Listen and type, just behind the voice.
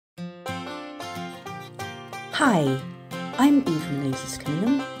Hi, I'm Eve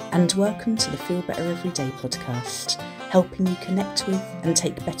MNIMH, and welcome to the Feel Better Everyday podcast, helping you connect with and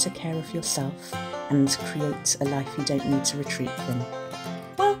take better care of yourself and create a life you don't need to retreat from.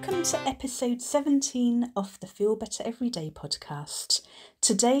 Welcome to episode 17 of the Feel Better Everyday podcast.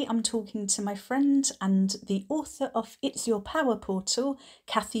 Today I'm talking to my friend and the author of It's Your Power portal,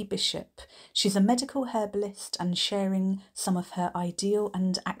 Kathie Bishop. She's a medical herbalist and sharing some of her ideal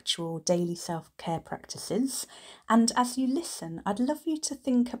and actual daily self-care practices. And as you listen, I'd love you to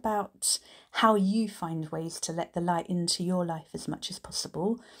think about how you find ways to let the light into your life as much as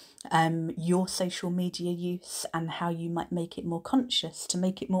possible, your social media use, and how you might make it more conscious to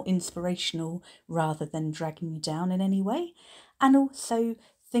make it more inspirational rather than dragging you down in any way. And also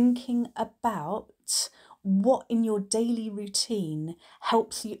thinking about what in your daily routine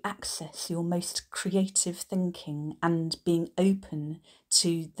helps you access your most creative thinking and being open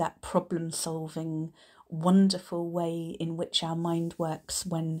to that problem solving, wonderful way in which our mind works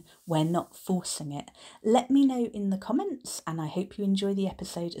when we're not forcing it. Let me know in the comments, and I hope you enjoy the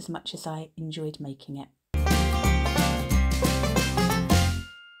episode as much as I enjoyed making it.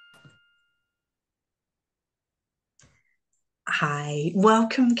 Hi,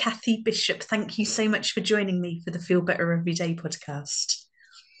 welcome Kathie Bishop. Thank you so much for joining me for the Feel Better Everyday podcast.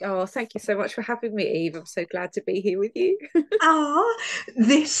 Oh, thank you so much for having me, Eve. I'm so glad to be here with you.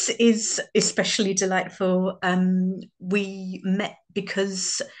 This is especially delightful. We met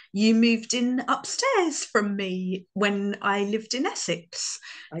because you moved in upstairs from me when I lived in Essex,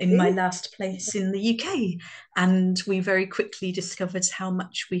 in my last place in the UK, and we very quickly discovered how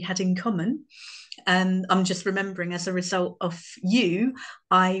much we had in common. I'm just remembering, as a result of you,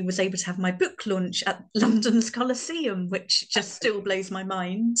 I was able to have my book launch at London's Coliseum, which just still blows my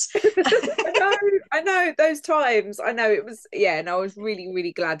mind. I know those times. I know it was, yeah, and I was really,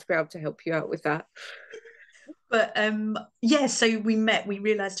 really glad to be able to help you out with that. But yeah, so we met, we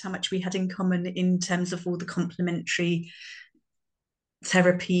realised how much we had in common in terms of all the complementary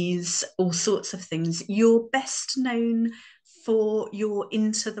therapies, all sorts of things. You're best known for your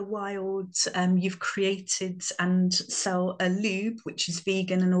Into the Wylde. You've created and sell a lube, which is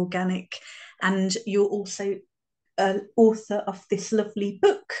vegan and organic, and you're also an author of this lovely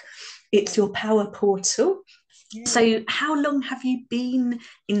book, It's Your Power portal. Yeah. So how long have you been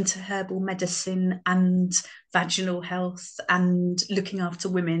into herbal medicine and vaginal health and looking after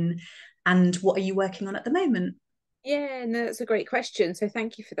women, and what are you working on at the moment? Yeah, no, that's a great question. So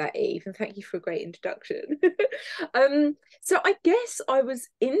thank you for that, Eve, and thank you for a great introduction. So I guess I was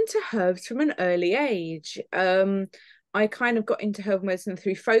into herbs from an early age. I kind of got into herbal medicine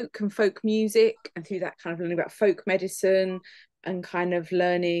through folk and folk music, and through that kind of learning about folk medicine and kind of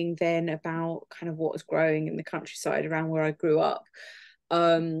learning then about kind of what was growing in the countryside around where I grew up.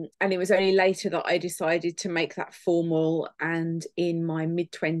 And it was only later that I decided to make that formal. And in my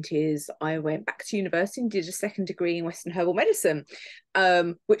mid-20s, I went back to university and did a second degree in Western herbal medicine,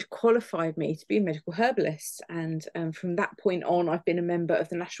 which qualified me to be a medical herbalist. And from that point on, I've been a member of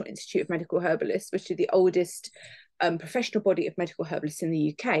the National Institute of Medical Herbalists, which is the oldest professional body of medical herbalists in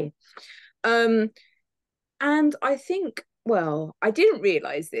the UK. And I think, well, I didn't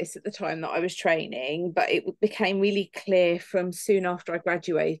realize this at the time that I was training, but it became really clear from soon after I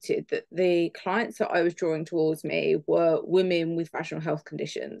graduated that the clients that I was drawing towards me were women with vaginal health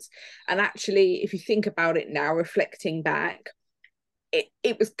conditions. And actually, if you think about it now, reflecting back,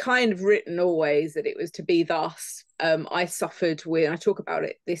 it was kind of written always that it was to be thus. I suffered with, I talk about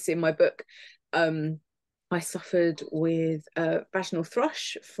this in my book, I suffered with vaginal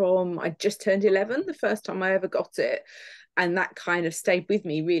thrush from, I just turned 11, the first time I ever got it. And that kind of stayed with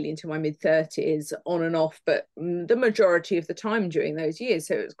me really into my mid-30s, on and off, but the majority of the time during those years.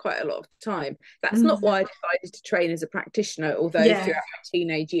 So it was quite a lot of time. That's not why I decided to train as a practitioner, although throughout my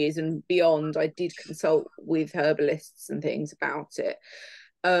teenage years and beyond, I did consult with herbalists and things about it.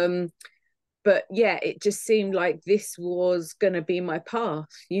 But yeah, it just seemed like this was going to be my path,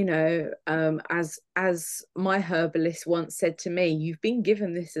 you know. As my herbalist once said to me, "You've been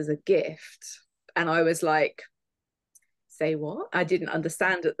given this as a gift," and I was like, "Say what?" I didn't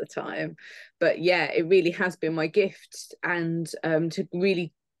understand at the time, but yeah, it really has been my gift, and to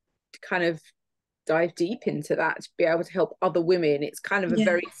really kind of dive deep into that, to be able to help other women. It's kind of a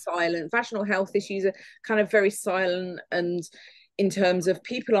very silent, vaginal health issues are kind of very silent, and in terms of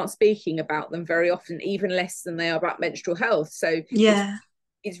people aren't speaking about them very often, even less than they are about menstrual health. So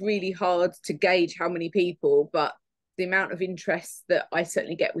it's really hard to gauge how many people, but the amount of interest that I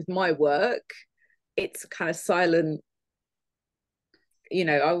certainly get with my work, it's kind of silent. You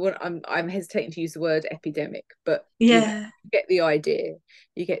know, I'm hesitating to use the word epidemic, but you know, you get the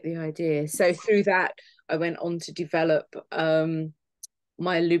idea. So through that, I went on to develop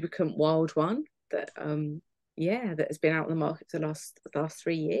my lubricant Wylde one that that has been out on the market for the last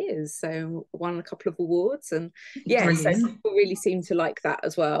 3 years. So won a couple of awards, and so people really seem to like that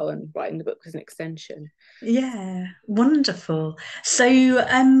as well. And writing the book was an extension. Yeah, wonderful. So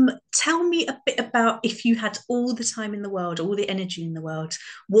tell me a bit about, if you had all the time in the world, all the energy in the world,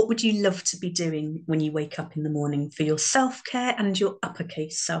 what would you love to be doing when you wake up in the morning for your self-care and your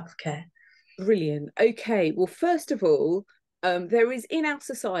uppercase self-care? Brilliant. Okay, well, first of all, there is in our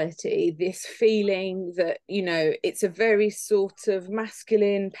society this feeling that, it's a very sort of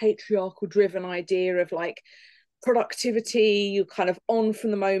masculine, patriarchal driven idea of like productivity. You're kind of on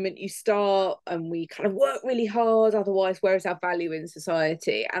from the moment you start, and we kind of work really hard, otherwise where is our value in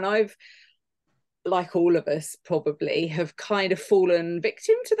society? And I've, like all of us probably, have kind of fallen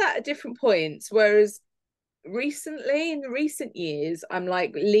victim to that at different points, whereas recently, in the recent years, I'm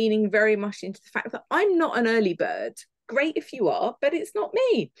like leaning very much into the fact that I'm not an early bird. Great if you are, but it's not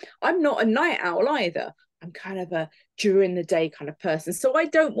me. I'm not a night owl either. I'm kind of a during the day kind of person. So I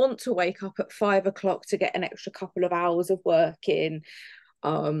don't want to wake up at 5 o'clock to get an extra couple of hours of work in,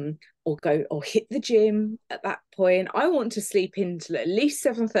 or go or hit the gym at that point. I want to sleep until at least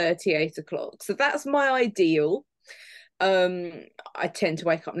 7:30, 8 o'clock. So that's my ideal. I tend to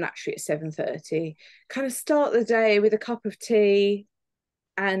wake up naturally at 7:30, kind of start the day with a cup of tea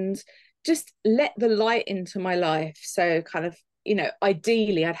and just let the light into my life. So kind of,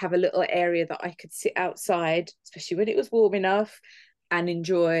 ideally I'd have a little area that I could sit outside, especially when it was warm enough, and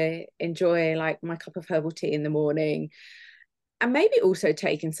enjoy like my cup of herbal tea in the morning. And maybe also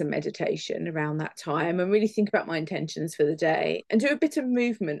taking some meditation around that time and really think about my intentions for the day, and do a bit of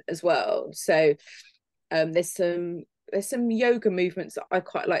movement as well. So there's some yoga movements that I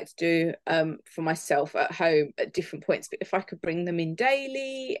quite like to do for myself at home at different points, but if I could bring them in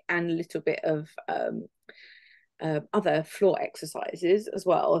daily, and a little bit of other floor exercises as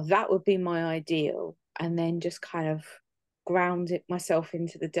well, that would be my ideal. And then just kind of ground myself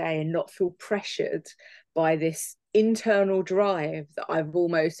into the day and not feel pressured by this internal drive that I've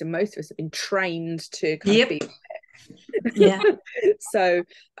almost, and most of us have been trained to kind of be. Yeah. So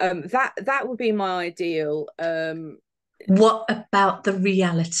that would be my ideal. What about the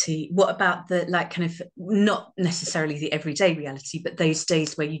reality? What about the, like, kind of not necessarily the everyday reality, but those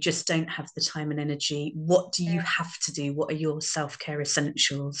days where you just don't have the time and energy? What do you have to do? What are your self-care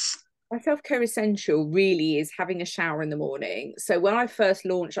essentials? My self-care essential really is having a shower in the morning. So when I first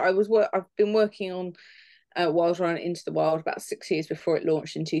launched, I've been working on Wylde Run Into the Wylde about 6 years before it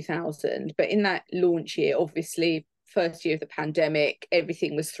launched in 2000. But in that launch year, obviously, first year of the pandemic,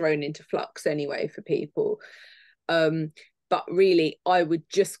 everything was thrown into flux anyway for people. But really, I would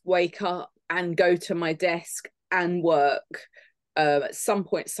just wake up and go to my desk and work. At some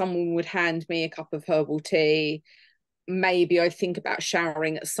point, someone would hand me a cup of herbal tea. Maybe I'd think about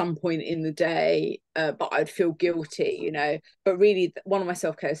showering at some point in the day, but I'd feel guilty, But really, one of my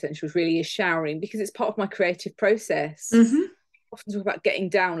self-care essentials really is showering, because it's part of my creative process. Mm-hmm. I often talk about getting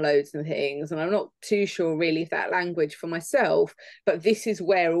downloads and things, and I'm not too sure really if that language for myself, but this is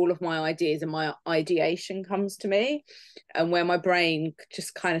where all of my ideas and my ideation comes to me, and where my brain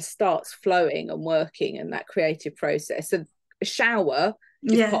just kind of starts flowing and working, and that creative process. So a shower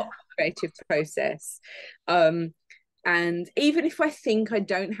is part of the creative process. And even if I think I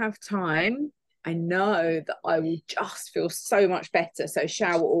don't have time, I know that I will just feel so much better. So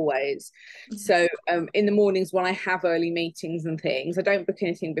shower always. So in the mornings when I have early meetings and things, I don't book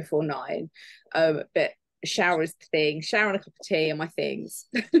anything before 9. But shower is the thing. Shower and a cup of tea are my things.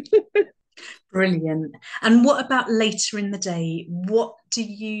 Brilliant. And what about later in the day? What do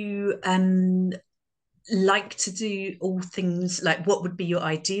you like to do? All things, like, what would be your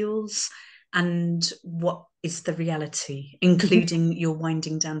ideals, and what is the reality, including your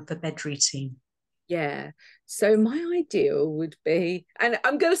winding down for bed routine? Yeah. So my ideal would be, and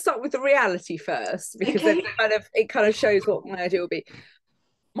I'm going to start with the reality first, because then it kind of shows what my ideal would be.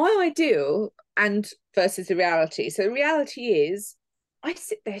 My ideal and versus the reality. So the reality is, I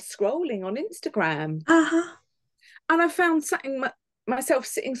sit there scrolling on Instagram, and I found myself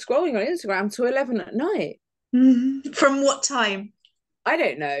sitting scrolling on Instagram till 11 at night. Mm-hmm. From what time? I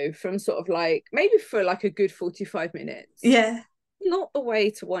don't know, from sort of like maybe for like a good 45 minutes. Yeah. Not the way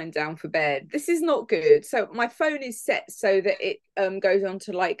to wind down for bed. This is not good. So my phone is set so that it goes on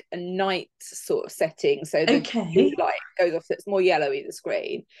to like a night sort of setting. So the light goes off, so it's more yellowy, the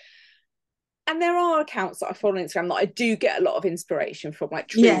screen. And there are accounts that I follow on Instagram that I do get a lot of inspiration from. Like,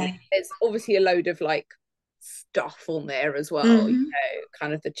 truly, there's obviously a load of like stuff on there as well,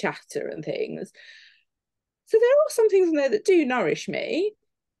 kind of the chatter and things. So there are some things in there that do nourish me.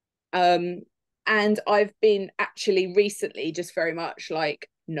 And I've been actually recently just very much like,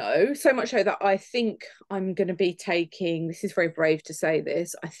 no, so much so that I think I'm going to be taking, this is very brave to say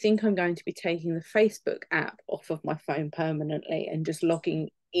this, I think I'm going to be taking the Facebook app off of my phone permanently and just logging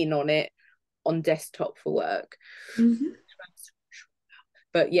in on it on desktop for work. Mm-hmm.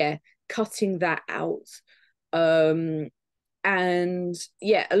 But yeah, cutting that out. And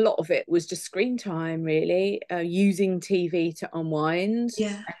yeah, a lot of it was just screen time, really, using TV to unwind,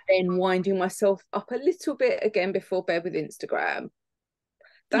 Yeah. and then winding myself up a little bit again before bed with Instagram.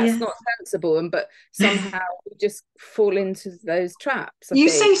 That's Yeah. not sensible, and but somehow we just fall into those traps, I You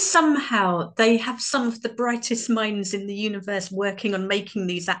think. say somehow they have some of the brightest minds in the universe working on making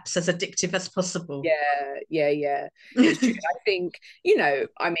these apps as addictive as possible. Yeah. It's true. I think,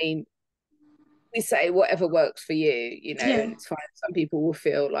 I mean, we say whatever works for you, Yeah. and it's fine. Some people will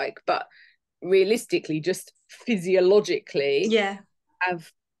feel like, but realistically, just physiologically, Yeah.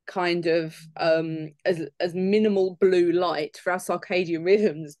 have kind of as minimal blue light for our circadian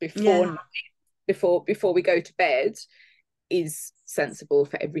rhythms Yeah. before we go to bed is sensible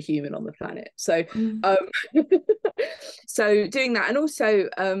for every human on the planet. So Mm. so doing that, and also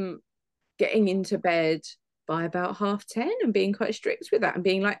getting into bed by about 10:30 and being quite strict with that, and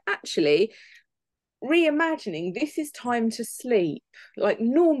being like, actually reimagining this is time to sleep, like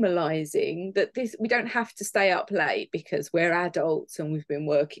normalizing that this, we don't have to stay up late because we're adults and we've been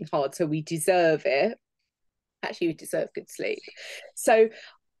working hard, so we deserve it. Actually, we deserve good sleep. So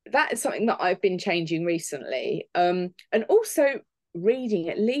that is something that I've been changing recently. And also reading,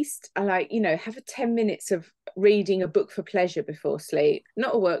 at least I like, have a 10 minutes of reading a book for pleasure before sleep,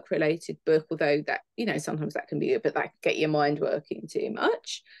 not a work related book, although that, sometimes that can be good, but that can get your mind working too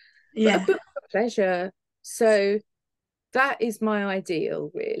much. But a Yeah. book for pleasure. So that is my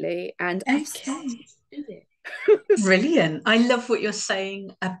ideal, really. And I've started Okay. to do it. Brilliant. I love what you're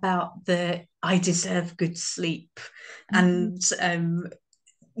saying about the I deserve good sleep. And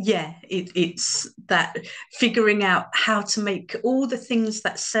yeah, it's that figuring out how to make all the things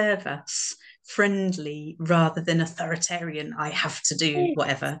that serve us friendly rather than authoritarian. I have to do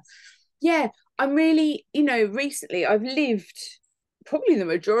whatever. Yeah, I'm really, recently I've lived probably the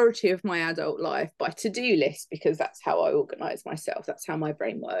majority of my adult life by to-do lists, because that's how I organize myself. That's how my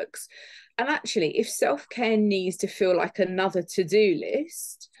brain works. And actually, if self-care needs to feel like another to-do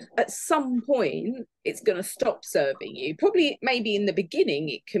list, at some point it's going to stop serving you. Probably maybe in the beginning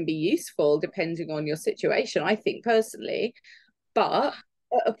it can be useful depending on your situation, I think personally. But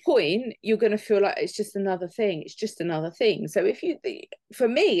at a point you're going to feel like it's just another thing. It's just another thing. So for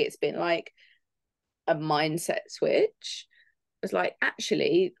me, it's been like a mindset switch. It's like,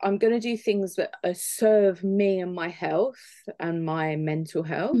 actually, I'm going to do things that serve me and my health and my mental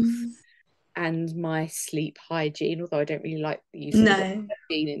health Mm. and my sleep hygiene, although I don't really like the use of the word No.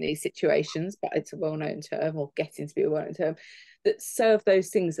 hygiene in these situations, but it's a well-known term, or getting to be a well-known term, that serve those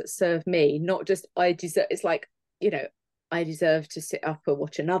things that serve me, not just I deserve. It's like, I deserve to sit up and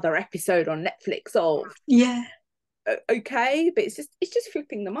watch another episode on Netflix of, Yeah. okay, but it's just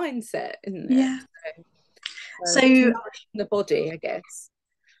flipping the mindset, isn't it? Yeah. It's So nourishing the body, I guess.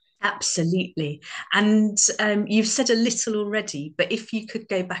 absolutely. And you've said a little already, but if you could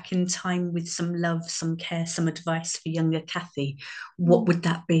go back in time with some love, some care, some advice for younger Kathie, what would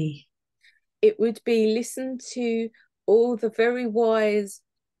that be? It would be listen to all the very wise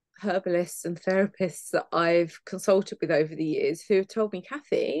herbalists and therapists that I've consulted with over the years, who have told me,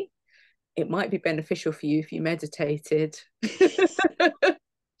 Kathie, it might be beneficial for you if you meditated.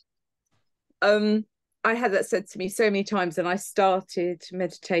 I had that said to me so many times, and I started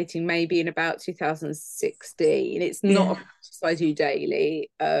meditating maybe in about 2016. It's not a Yeah. practice I do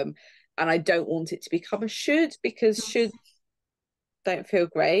daily, and I don't want it to become a should, because should don't feel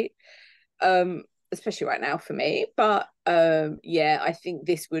great, especially right now for me. But yeah, I think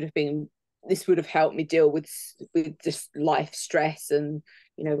this would have helped me deal with just life stress, and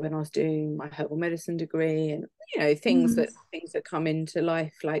when I was doing my herbal medicine degree, and things Mm. that come into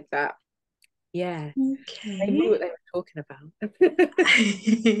life like that. Yeah, they knew Okay. what they were talking about.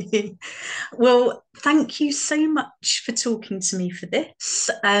 Well, thank you so much for talking to me for this.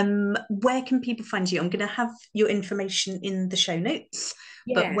 Where can people find you? I'm going to have your information in the show notes,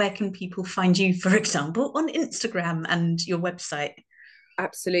 but Yeah, where can people find you, for example, on Instagram and your website?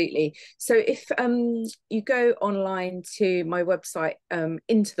 absolutely. So if you go online to my website,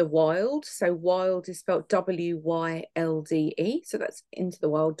 Into the Wylde, so Wylde is spelled Wylde, so that's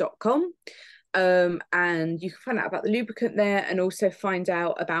intothewylde.com. And you can find out about the lubricant there, and also find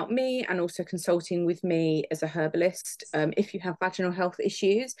out about me, and also consulting with me as a herbalist. If you have vaginal health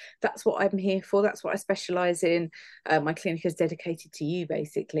issues, that's what I'm here for. That's what I specialize in. My clinic is dedicated to you,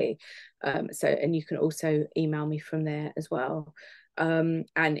 basically. And you can also email me from there as well. And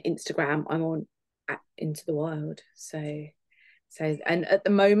Instagram, I'm on at Into the Wylde. And at the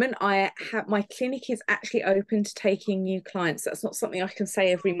moment, I have, my clinic is actually open to taking new clients. That's not something I can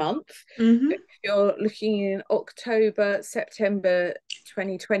say every month. Mm-hmm. If you're looking in October, September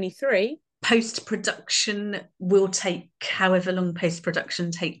 2023. Post-production will take however long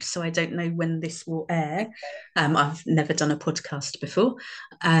post-production takes, so I don't know when this will air. I've never done a podcast before,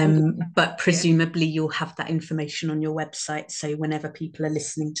 but presumably you'll have that information on your website, so whenever people are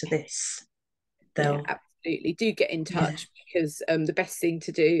listening to this, they'll... Yeah, absolutely. Do get in touch, because the best thing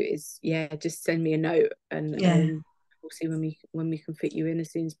to do is, just send me a note, and we'll see when we can fit you in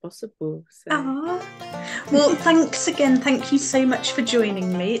as soon as possible. So. Well, thanks again. Thank you so much for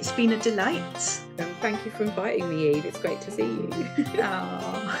joining me. It's been a delight. Thank you for inviting me, Eve. It's great to see you.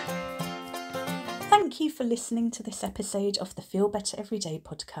 Thank you for listening to this episode of the Feel Better Everyday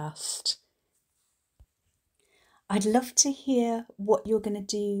podcast. I'd love to hear what you're going to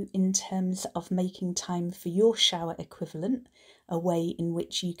do in terms of making time for your shower equivalent, a way in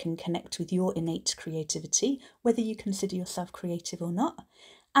which you can connect with your innate creativity, whether you consider yourself creative or not.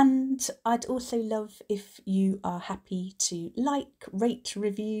 And I'd also love if you are happy to like, rate,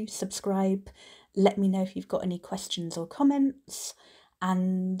 review, subscribe. Let me know if you've got any questions or comments,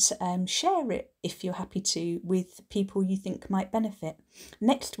 and share it if you're happy to with people you think might benefit.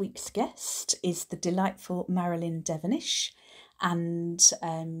 Next week's guest is the delightful Marilyn Devonish, and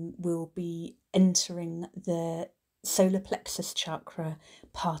we'll be entering the solar plexus chakra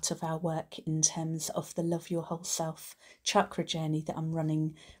part of our work in terms of the Love Your Whole Self chakra journey that I'm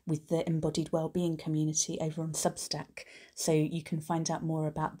running with the Embodied Wellbeing community over on Substack. So you can find out more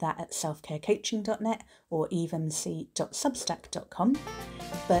about that at selfcarecoaching.net or evemc.substack.com.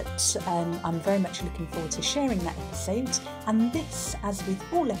 But I'm very much looking forward to sharing that episode. And this, as with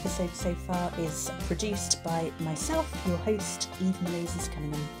all episodes so far, is produced by myself, your host, Eve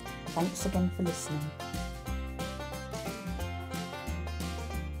MNIMH. Thanks again for listening.